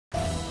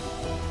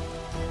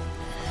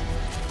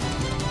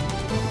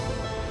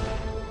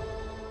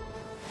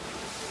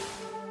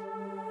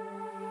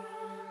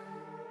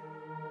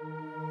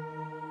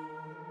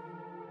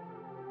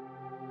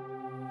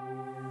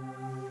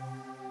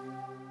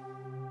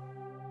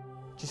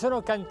Ci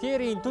sono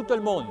cantieri in tutto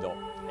il mondo.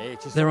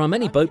 There are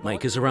many boat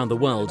makers around the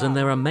world, and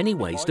there are many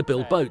ways to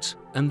build boats.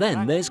 And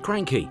then there's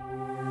Cranchi.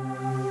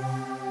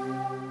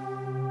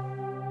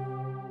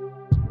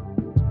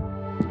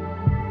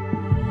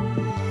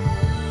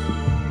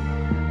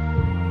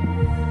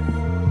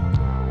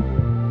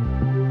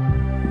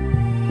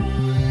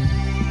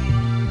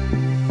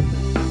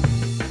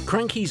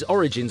 Cranchi's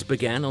origins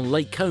began on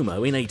Lake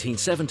Como in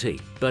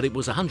 1870, but it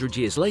was 100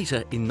 years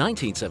later, in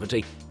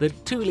 1970, that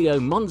Tullio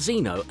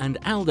Monzino and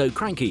Aldo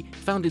Cranchi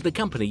founded the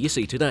company you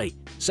see today,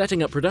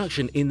 setting up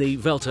production in the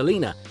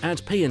Valtellina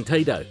at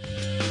PIANTEDO.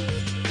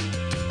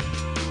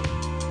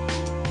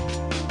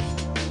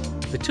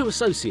 The two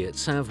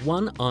associates have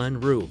one iron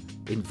rule: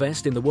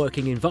 invest in the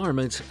working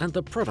environment and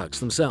the products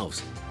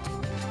themselves.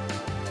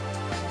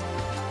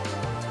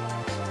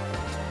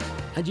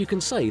 And you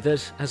can say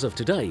that, as of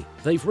today,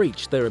 they've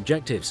reached their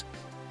objectives.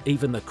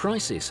 Even the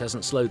crisis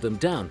hasn't slowed them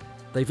down.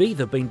 They've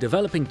either been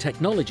developing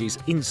technologies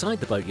inside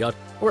the boatyard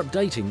or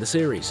updating the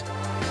series.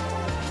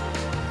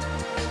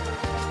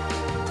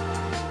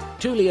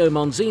 Tullio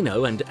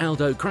Monzino and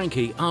Aldo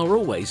Cranchi are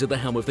always at the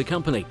helm of the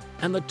company,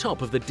 and the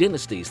top of the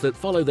dynasties that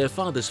follow their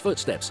father's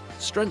footsteps,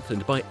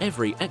 strengthened by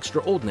every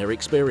extraordinary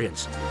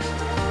experience.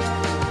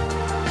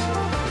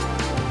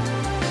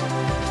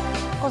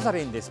 Cosa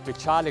rende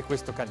speciale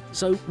questo cantiere?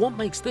 So what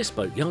makes this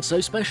boatyard so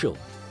special?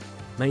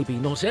 Maybe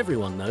not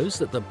everyone knows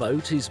that the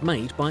boat is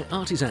made by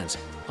artisans,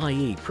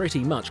 i.e.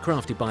 pretty much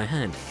crafted by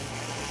hand.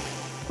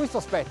 Questo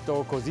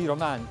aspetto così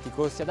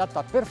romantico si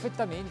adatta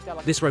perfettamente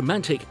alla... This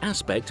romantic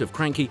aspect of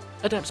Cranchi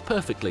adapts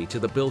perfectly to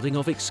the building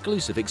of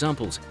exclusive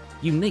examples,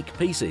 unique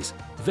pieces,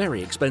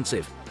 very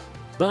expensive.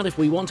 But if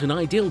we want an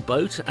ideal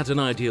boat at an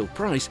ideal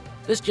price,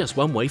 there's just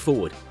one way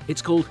forward.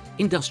 It's called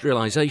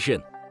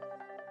industrialization.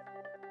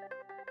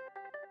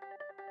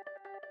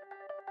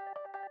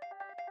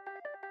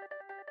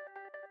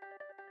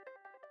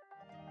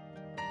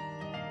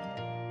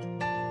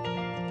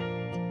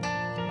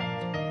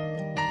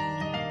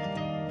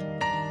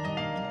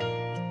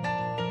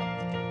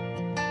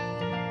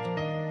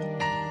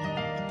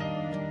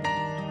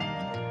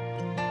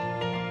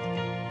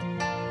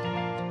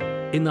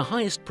 In the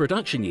highest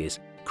production years,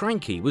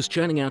 Cranchi was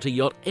churning out a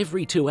yacht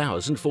every 2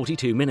 hours and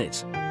 42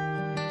 minutes.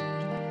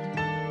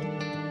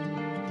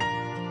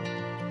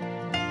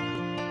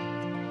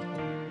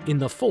 In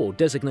the 4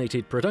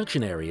 designated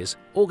production areas,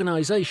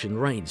 organisation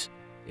reigns.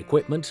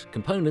 Equipment,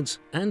 components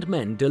and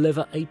men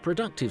deliver a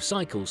productive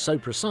cycle so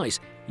precise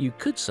you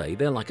could say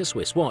they're like a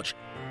Swiss watch.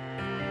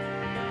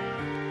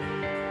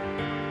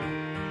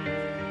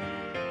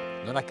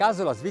 Non a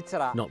caso la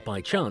Svizzera... Not by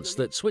chance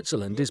that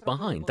Switzerland is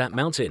behind that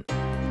mountain.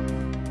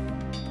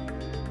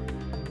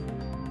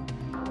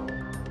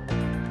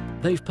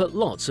 They've put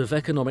lots of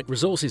economic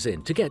resources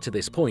in to get to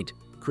this point,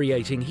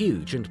 creating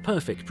huge and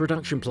perfect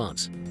production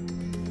plants.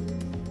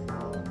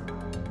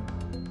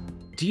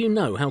 Do you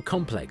know how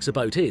complex a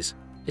boat is?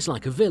 It's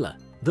like a villa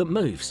that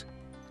moves,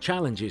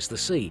 challenges the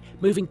sea,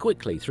 moving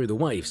quickly through the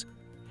waves.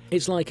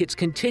 It's like it's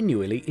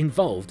continually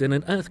involved in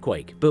an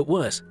earthquake, but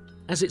worse,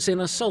 as it's in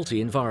a salty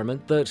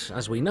environment that,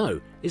 as we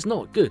know, is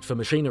not good for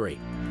machinery.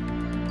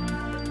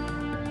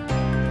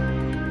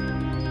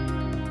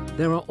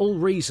 There are all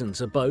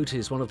reasons a boat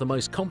is one of the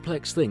most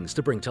complex things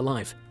to bring to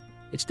life.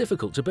 It's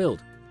difficult to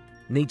build,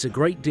 needs a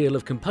great deal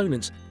of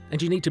components,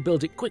 and you need to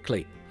build it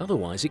quickly,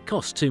 otherwise it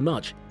costs too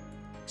much.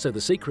 So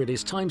the secret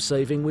is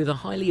time-saving with a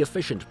highly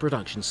efficient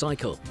production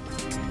cycle.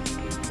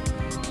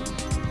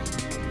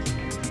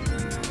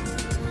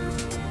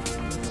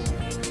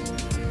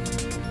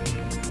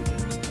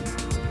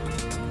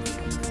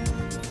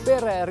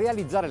 Per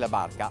realizzare la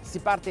barca si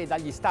parte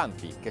dagli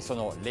stampi, che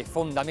sono le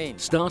fondamenta.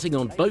 Starting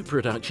on boat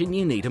production,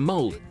 you need a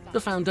mould, the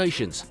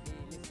foundations.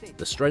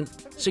 The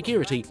strength,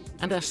 security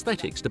and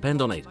aesthetics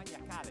depend on it.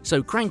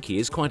 So Cranchi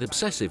is quite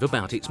obsessive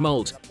about its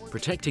moulds,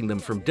 protecting them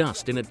from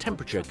dust in a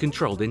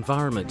temperature-controlled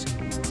environment.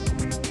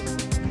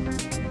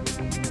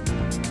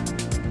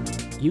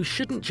 You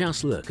shouldn't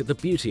just look at the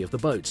beauty of the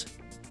boats,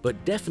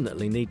 but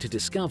definitely need to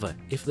discover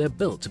if they're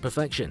built to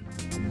perfection.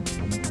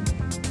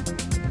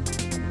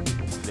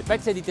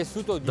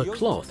 The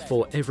cloth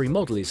for every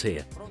model is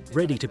here,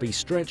 ready to be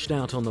stretched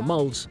out on the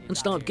moulds and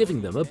start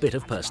giving them a bit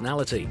of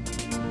personality.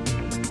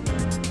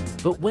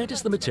 But where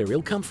does the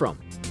material come from?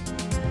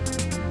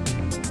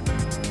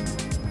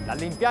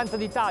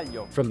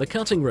 From the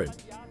cutting room.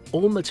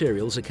 All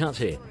materials are cut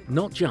here,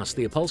 not just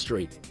the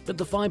upholstery, but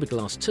the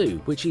fiberglass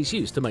too, which is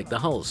used to make the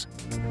hulls.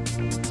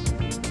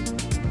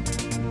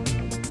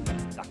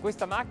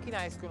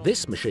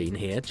 This machine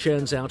here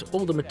churns out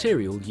all the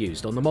material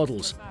used on the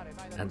models,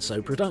 and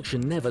so production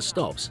never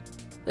stops.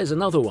 There's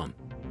another one.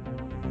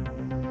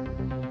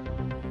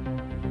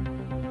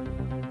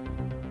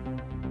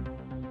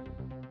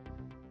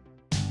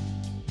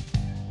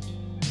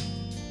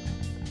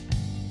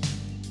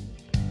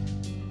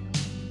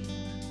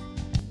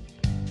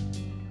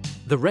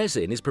 The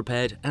resin is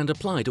prepared and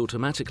applied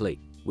automatically,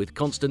 with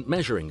constant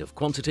measuring of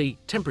quantity,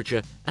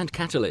 temperature and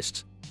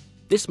catalysts.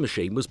 This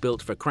machine was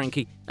built for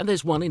Cranchi, and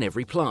there's one in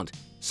every plant.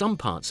 Some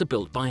parts are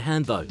built by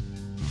hand though.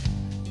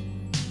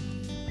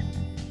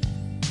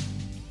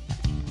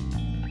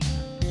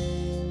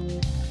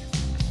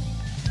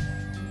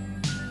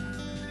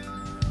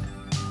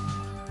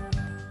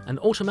 An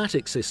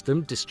automatic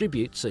system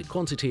distributes a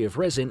quantity of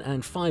resin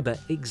and fibre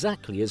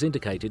exactly as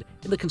indicated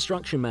in the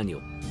construction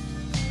manual.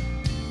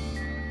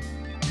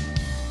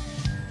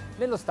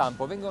 Nello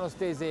stampo vengono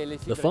stese le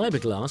The fibre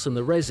fiberglass and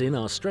the resin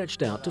are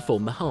stretched out to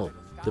form the hull,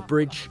 the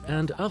bridge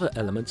and other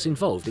elements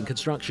involved in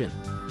construction.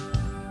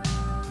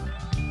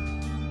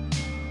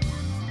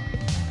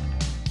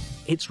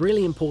 It's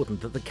really important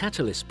that the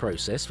catalyst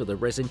process for the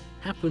resin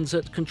happens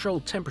at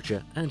controlled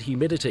temperature and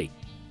humidity.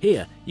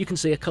 Here you can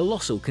see a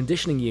colossal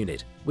conditioning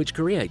unit which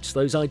creates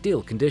those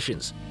ideal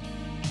conditions.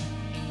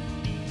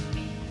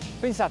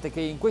 Pensate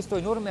che in questo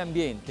enorme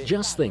ambiente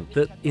Just think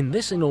that in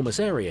this enormous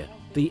area,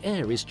 the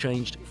air is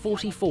changed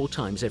 44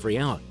 times every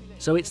hour,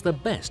 so it's the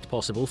best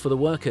possible for the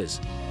workers.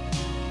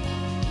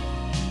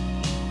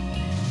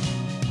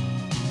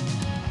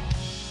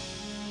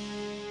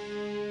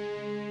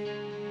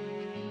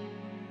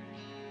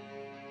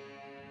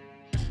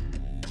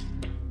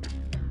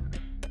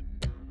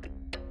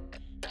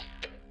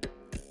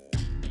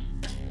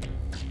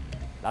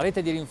 la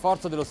rete di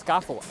rinforzo dello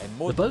scafo è The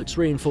molto boat's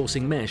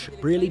reinforcing mesh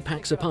really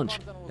packs a punch,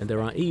 and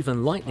there are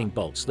even lightning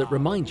bolts that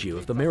remind you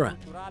of the mirror,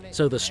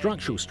 so the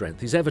structural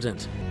strength is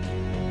evident.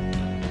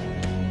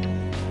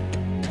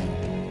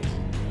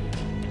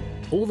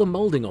 All the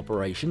moulding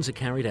operations are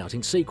carried out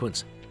in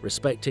sequence,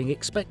 respecting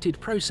expected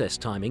process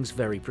timings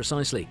very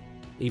precisely,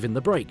 even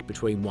the break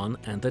between one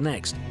and the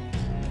next.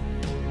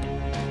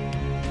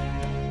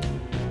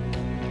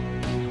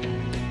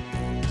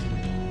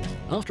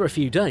 After a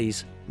few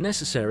days,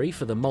 necessary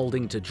for the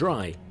moulding to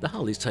dry, the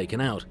hull is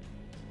taken out.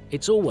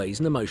 It's always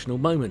an emotional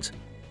moment,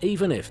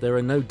 even if there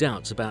are no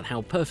doubts about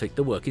how perfect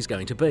the work is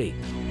going to be.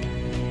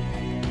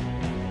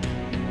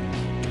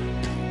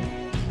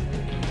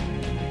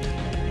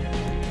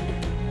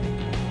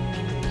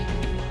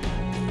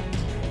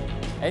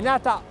 È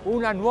nata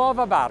una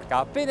nuova barca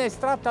appena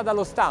estratta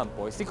dallo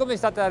stampo e siccome è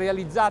stata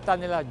realizzata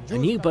nella A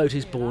new giusta boat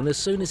is born as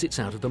soon as it's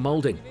out of the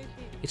moulding.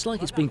 It's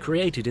like it's been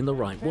created in the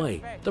right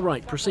way, the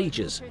right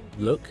procedures.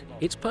 Look,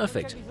 it's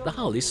perfect. The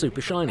hull is super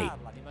shiny.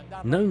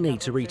 No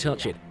need to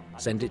retouch it.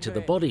 Send it to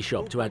the body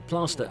shop to add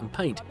plaster and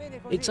paint.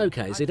 It's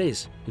okay as it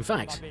is. In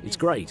fact, it's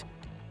great.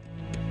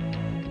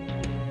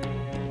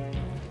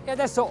 E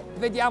adesso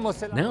vediamo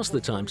se Now's the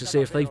time to see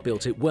if they've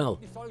built it well.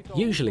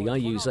 Usually I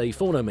use a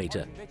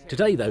phonometer.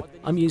 Today though,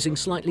 I'm using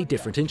slightly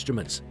different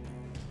instruments.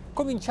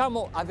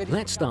 cominciamo a verificare.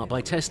 Let's start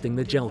by testing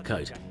the gel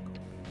coat.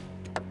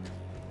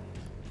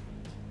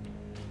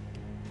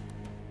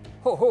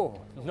 Oh,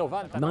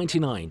 90.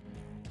 99.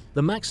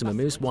 The maximum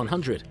is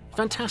 100.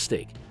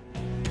 Fantastic!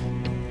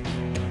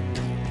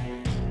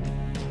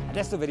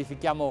 Adesso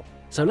verifichiamo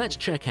So let's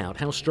check out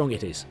how strong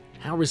it is,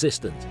 how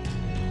resistant.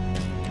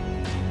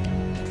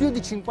 più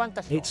di 50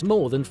 shot. It's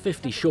more than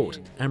 50 short,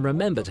 and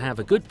remember to have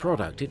a good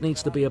product, it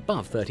needs to be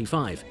above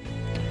 35.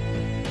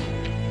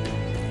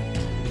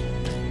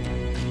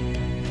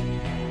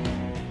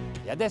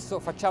 E adesso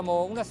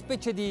facciamo una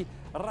specie di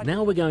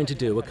Now we're going to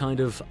do a kind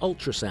of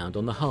ultrasound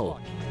on the hull.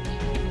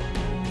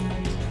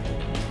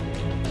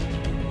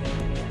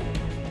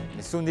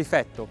 nessun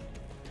difetto.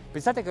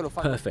 Pensate che lo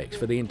fa Perfect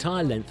for the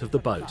entire length of the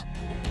boat.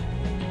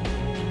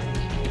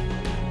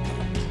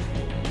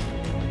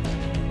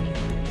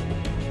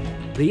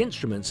 The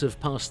instruments have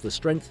passed the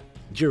strength,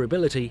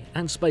 durability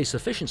and space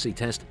efficiency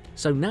test,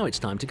 so now it's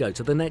time to go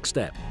to the next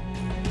step.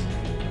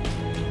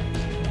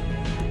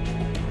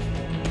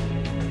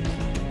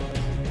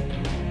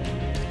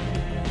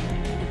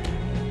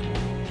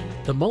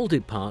 The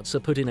moulded parts are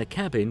put in a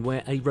cabin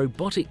where a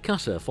robotic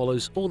cutter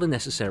follows all the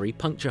necessary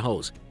puncture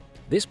holes.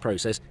 This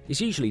process is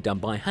usually done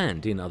by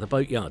hand in other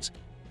boatyards.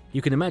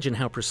 You can imagine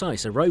how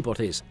precise a robot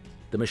is.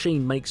 The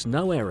machine makes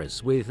no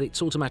errors with its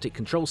automatic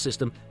control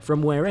system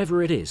from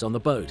wherever it is on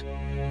the boat.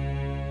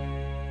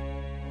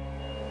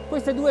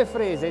 Queste due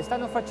frese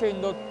stanno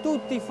facendo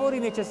tutti i fori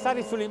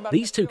necessari sull'imbarcazione.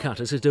 These two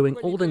cutters are doing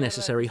all the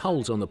necessary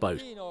holes on the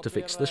boat to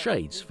fix the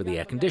shades for the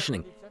air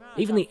conditioning,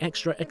 even the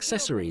extra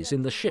accessories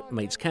in the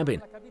shipmate's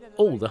cabin,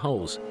 all the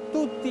holes.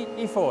 Tutti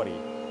i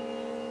fori.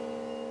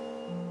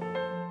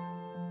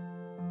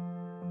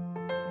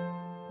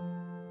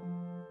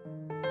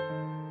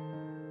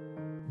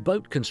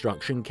 Boat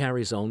construction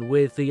carries on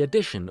with the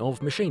addition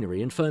of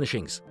machinery and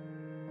furnishings.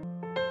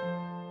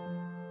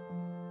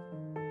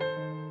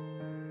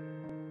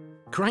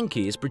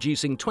 Cranchi is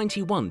producing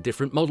 21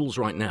 different models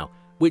right now,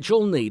 which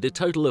all need a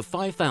total of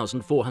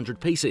 5,400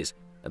 pieces,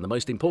 and the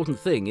most important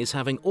thing is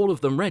having all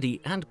of them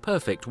ready and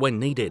perfect when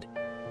needed.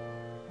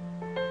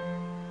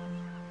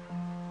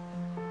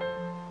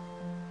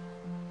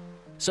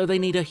 So they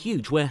need a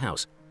huge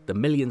warehouse. The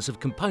millions of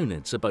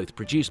components are both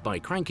produced by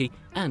Cranchi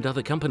and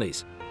other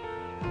companies.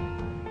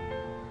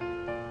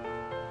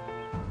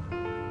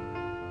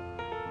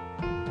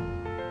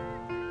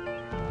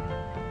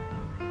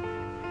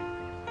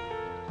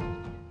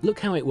 Look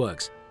how it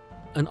works.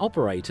 An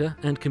operator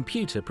and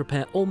computer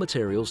prepare all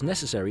materials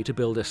necessary to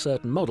build a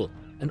certain model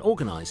and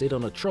organize it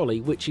on a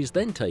trolley, which is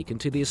then taken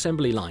to the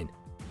assembly line.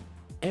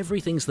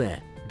 Everything's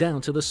there,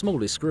 down to the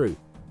smallest screw.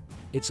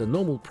 It's a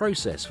normal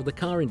process for the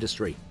car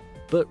industry,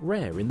 but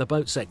rare in the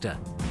boat sector.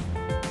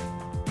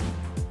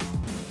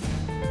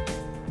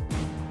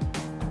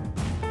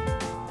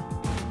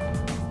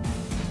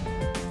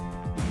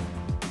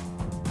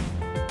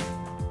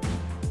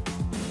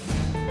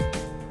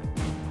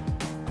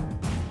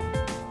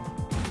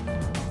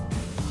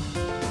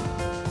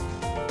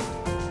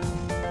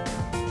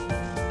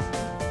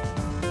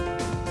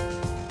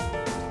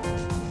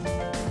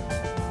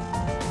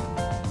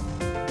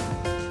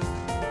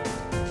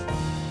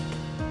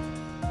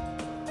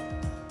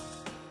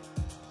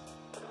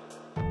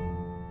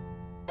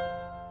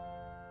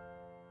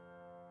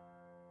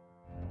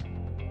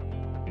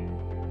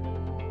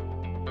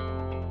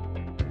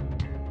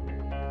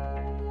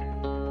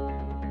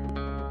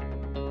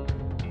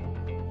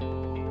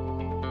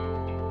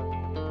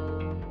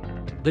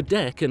 The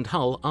deck and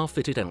hull are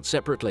fitted out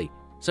separately,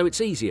 so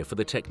it's easier for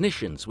the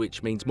technicians,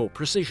 which means more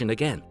precision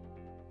again.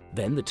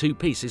 Then the two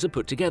pieces are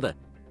put together.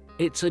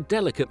 It's a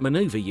delicate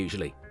maneuver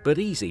usually, but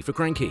easy for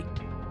Cranchi.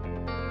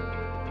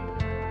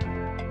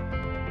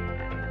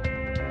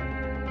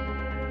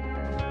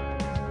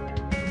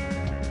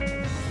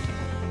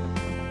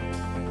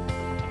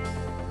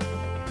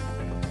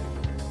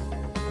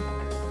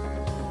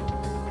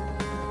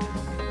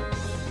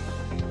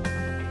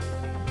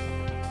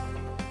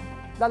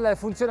 Dal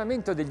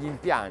funzionamento degli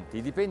impianti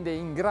dipende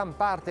in gran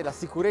parte la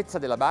sicurezza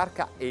della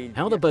barca e il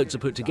How the boats are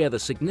put together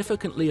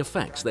significantly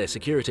affects their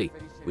security,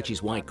 which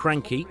is why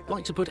Cranchi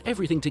like to put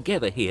everything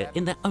together here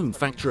in their own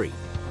factory.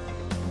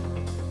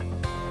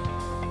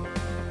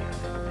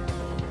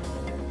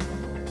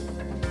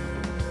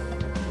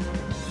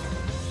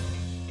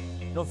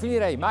 Non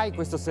finirei mai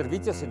questo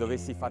servizio se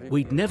dovessi farvi.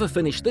 We'd never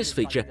finish this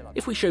feature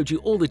if we showed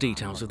you all the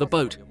details of the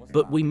boat,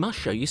 but we must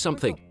show you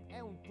something.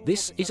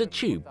 This is a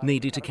tube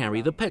needed to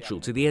carry the petrol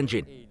to the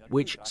engine,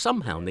 which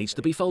somehow needs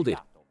to be folded.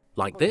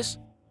 Like this?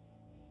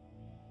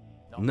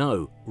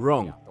 No,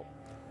 wrong.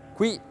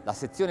 Qui la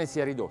sezione si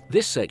è ridotta.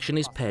 This section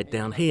is pared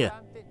down here.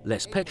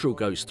 Less petrol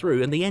goes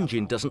through and the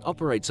engine doesn't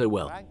operate so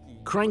well.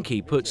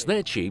 Cranchi puts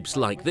their tubes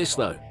like this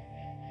though.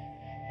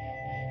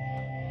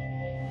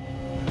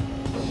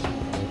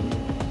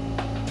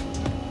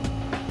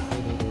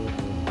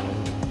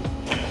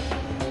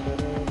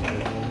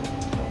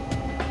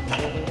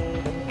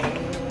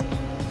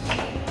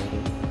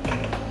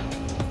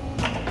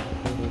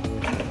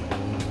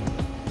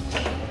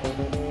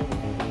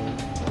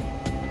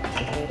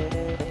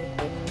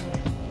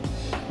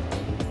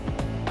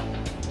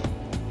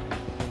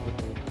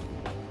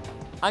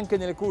 Anche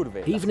nelle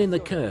curve. Even in the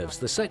curves,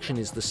 the section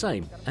is the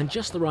same and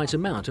just the right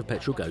amount of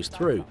petrol goes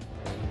through.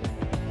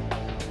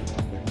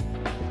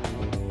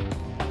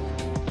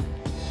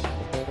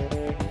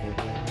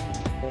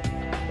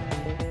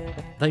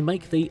 They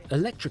make the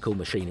electrical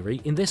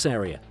machinery in this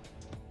area.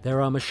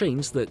 There are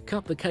machines that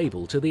cut the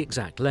cable to the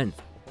exact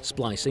length,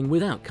 splicing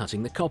without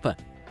cutting the copper,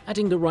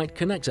 adding the right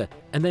connector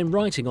and then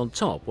writing on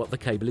top what the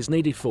cable is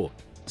needed for,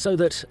 so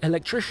that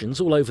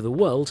electricians all over the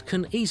world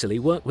can easily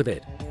work with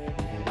it.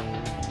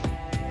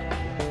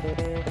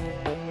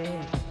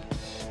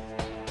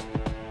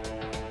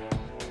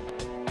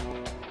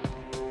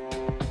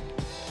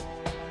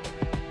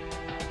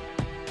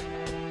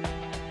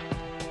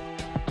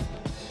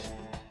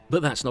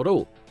 But that's not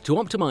all. To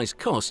optimise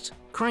costs,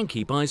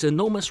 Cranchi buys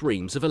enormous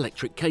reams of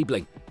electric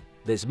cabling.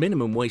 There's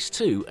minimum waste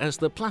too, as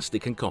the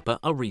plastic and copper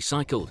are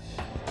recycled.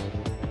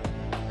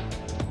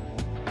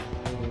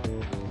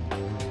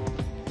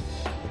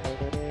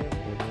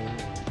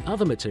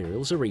 Other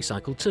materials are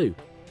recycled too,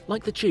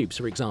 like the tubes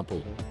for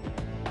example.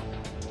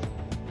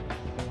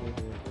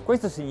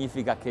 Questo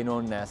significa che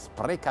non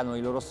sprecano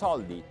i loro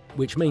soldi.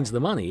 Which means the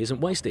money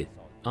isn't wasted,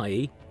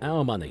 i.e.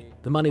 our money,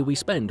 the money we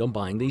spend on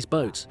buying these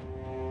boats.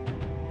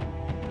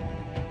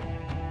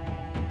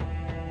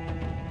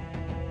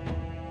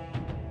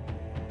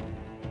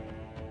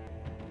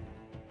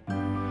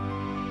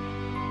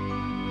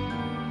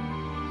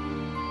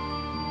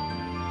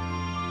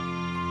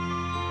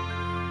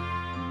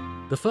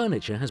 The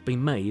furniture has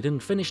been made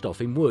and finished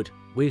off in wood,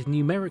 with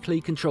numerically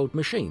controlled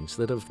machines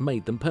that have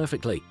made them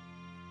perfectly.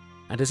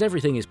 And as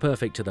everything is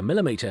perfect to the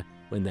millimetre,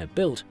 when they're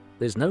built,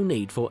 there's no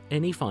need for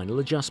any final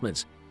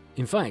adjustments.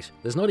 In fact,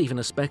 there's not even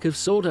a speck of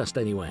sawdust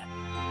anywhere.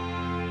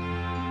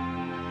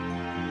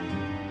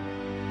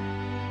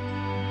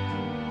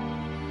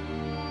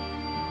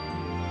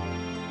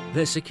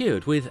 They're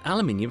secured with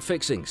aluminium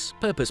fixings,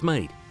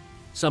 purpose-made.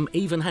 Some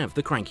even have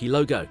the Cranchi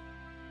logo.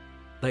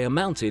 They are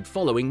mounted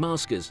following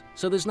maskers,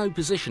 so there's no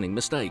positioning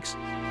mistakes.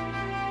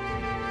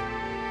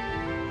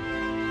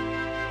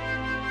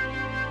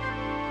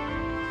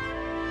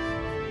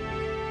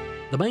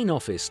 The main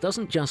office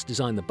doesn't just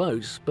design the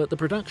boats, but the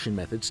production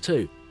methods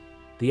too.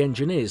 The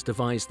engineers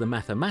devise the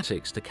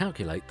mathematics to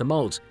calculate the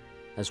moulds,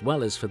 as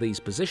well as for these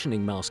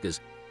positioning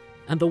maskers,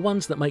 and the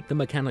ones that make the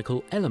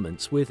mechanical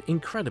elements with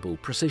incredible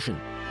precision.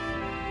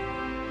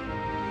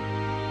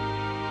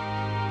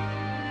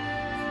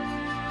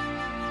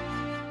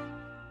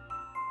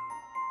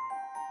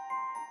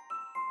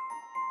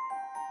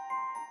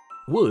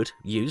 Wood,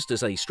 used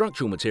as a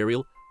structural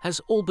material,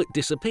 has all but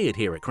disappeared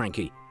here at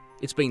Cranchi.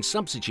 It's been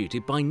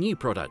substituted by new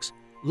products,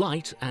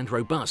 light and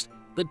robust,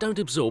 that don't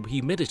absorb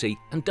humidity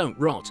and don't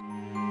rot.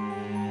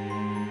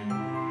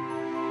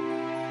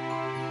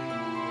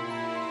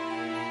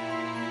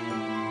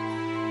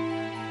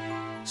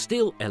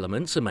 Steel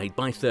elements are made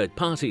by third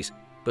parties,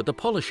 but the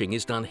polishing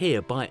is done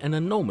here by an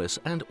enormous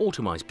and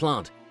automised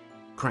plant.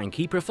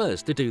 Cranchi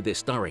prefers to do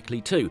this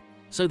directly too,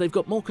 so they've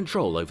got more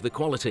control over the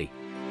quality.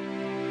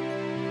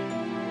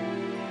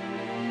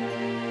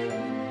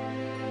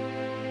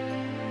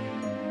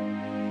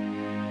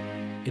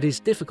 It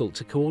is difficult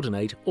to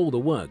coordinate all the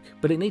work,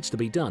 but it needs to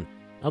be done.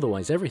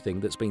 Otherwise,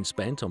 everything that's been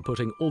spent on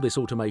putting all this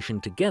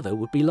automation together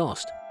would be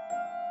lost.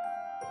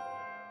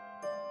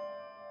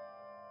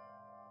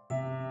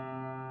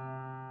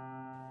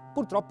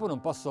 Purtroppo non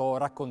posso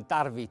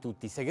raccontarvi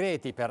tutti i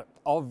segreti per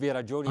ovvie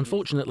ragioni.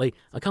 Unfortunately,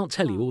 I can't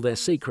tell you all their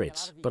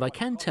secrets, but I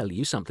can tell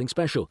you something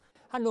special.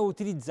 Hanno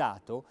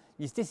utilizzato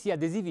gli stessi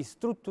adesivi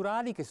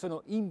strutturali che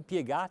sono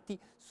impiegati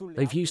sulle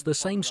They've used the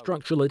same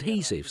structural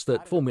adhesives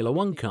that Formula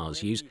One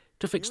cars use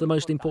to fix the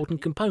most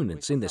important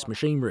components in this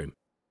machine room.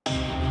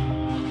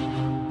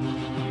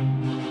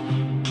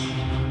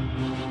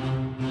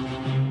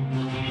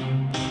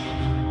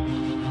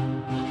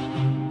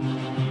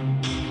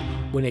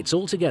 When it's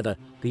all together,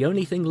 the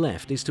only thing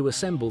left is to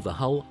assemble the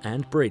hull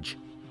and bridge.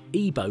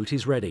 E-boat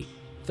is ready.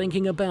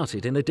 Thinking about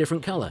it in a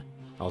different colour?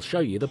 I'll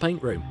show you the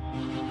paint room.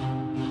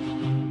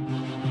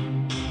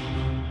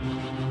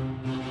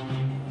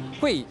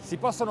 Qui si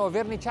possono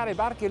verniciare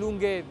barche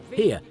lunghe.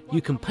 Here,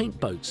 you can paint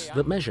boats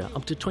that measure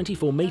up to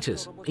 24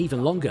 metres,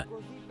 even longer.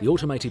 The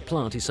automated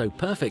plant is so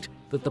perfect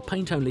that the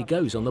paint only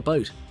goes on the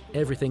boat.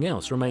 Everything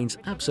else remains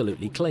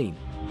absolutely clean.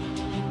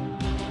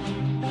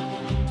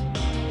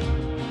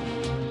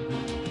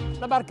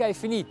 La barca è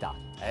finita,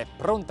 è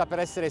pronta per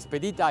essere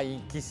spedita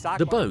in chissà.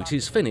 The boat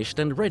is finished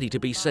and ready to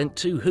be sent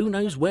to who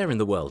knows where in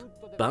the world.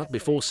 But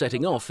before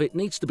setting off, it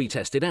needs to be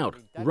tested out,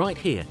 right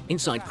here,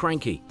 inside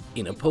Cranchi,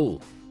 in a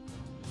pool.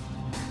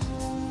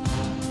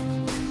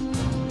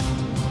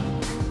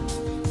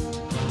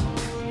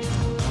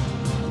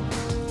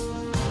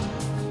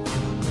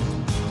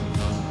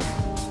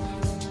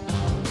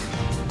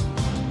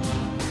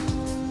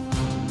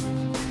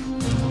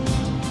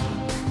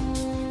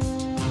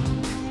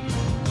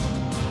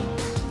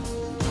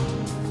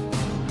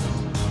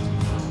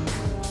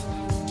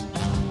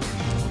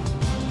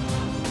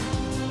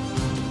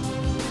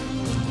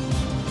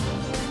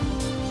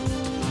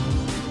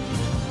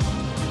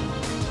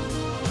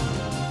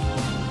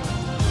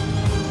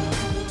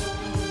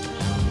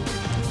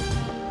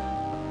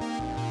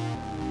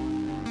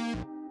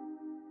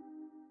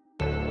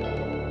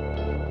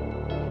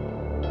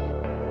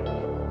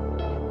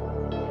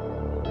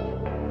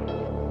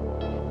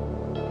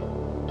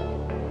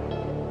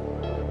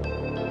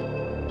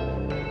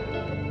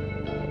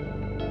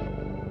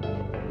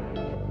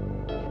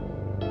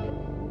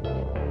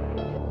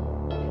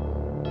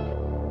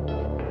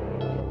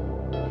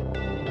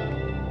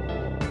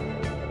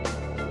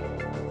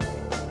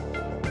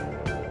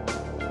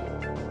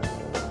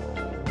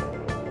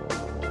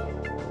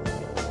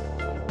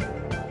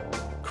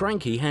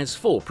 Cranchi has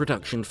 4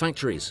 production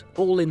factories,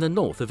 all in the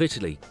north of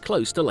Italy,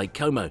 close to Lake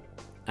Como.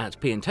 At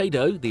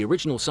PIANTEDO, the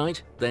original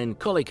site, then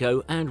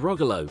Collico and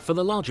Roggolo for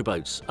the larger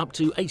boats, up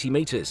to 80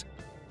 metres.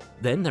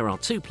 Then there are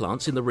 2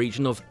 plants in the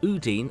region of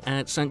Udine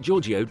at San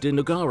Giorgio di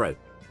Nogaro.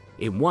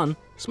 In one,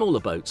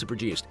 smaller boats are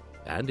produced,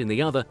 and in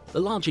the other,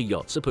 the larger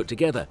yachts are put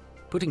together,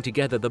 putting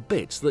together the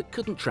bits that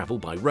couldn't travel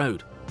by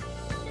road.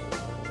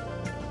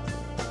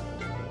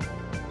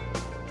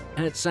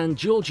 At San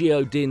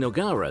Giorgio di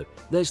Nogaro,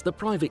 there's the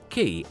private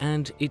quay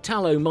and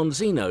Italo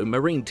Monzino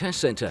Marine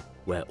Test Centre,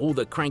 where all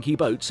the Cranchi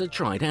boats are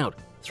tried out,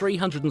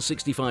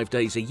 365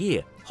 days a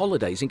year,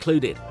 holidays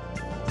included.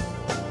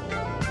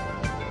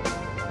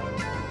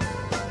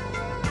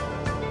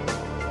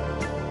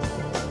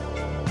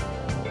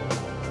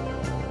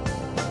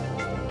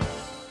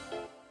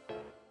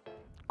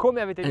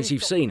 As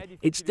you've seen,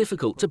 it's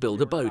difficult to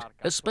build a boat,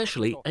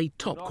 especially a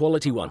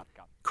top-quality one.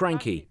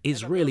 Cranchi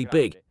is really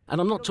big, and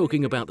I'm not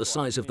talking about the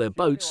size of their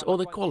boats or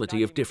the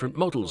quality of different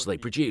models they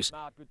produce.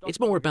 It's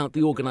more about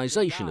the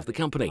organisation of the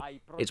company,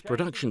 its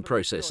production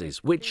processes,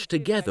 which,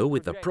 together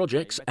with the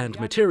projects and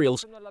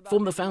materials,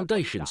 form the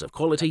foundations of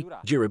quality,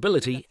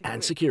 durability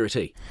and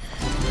security.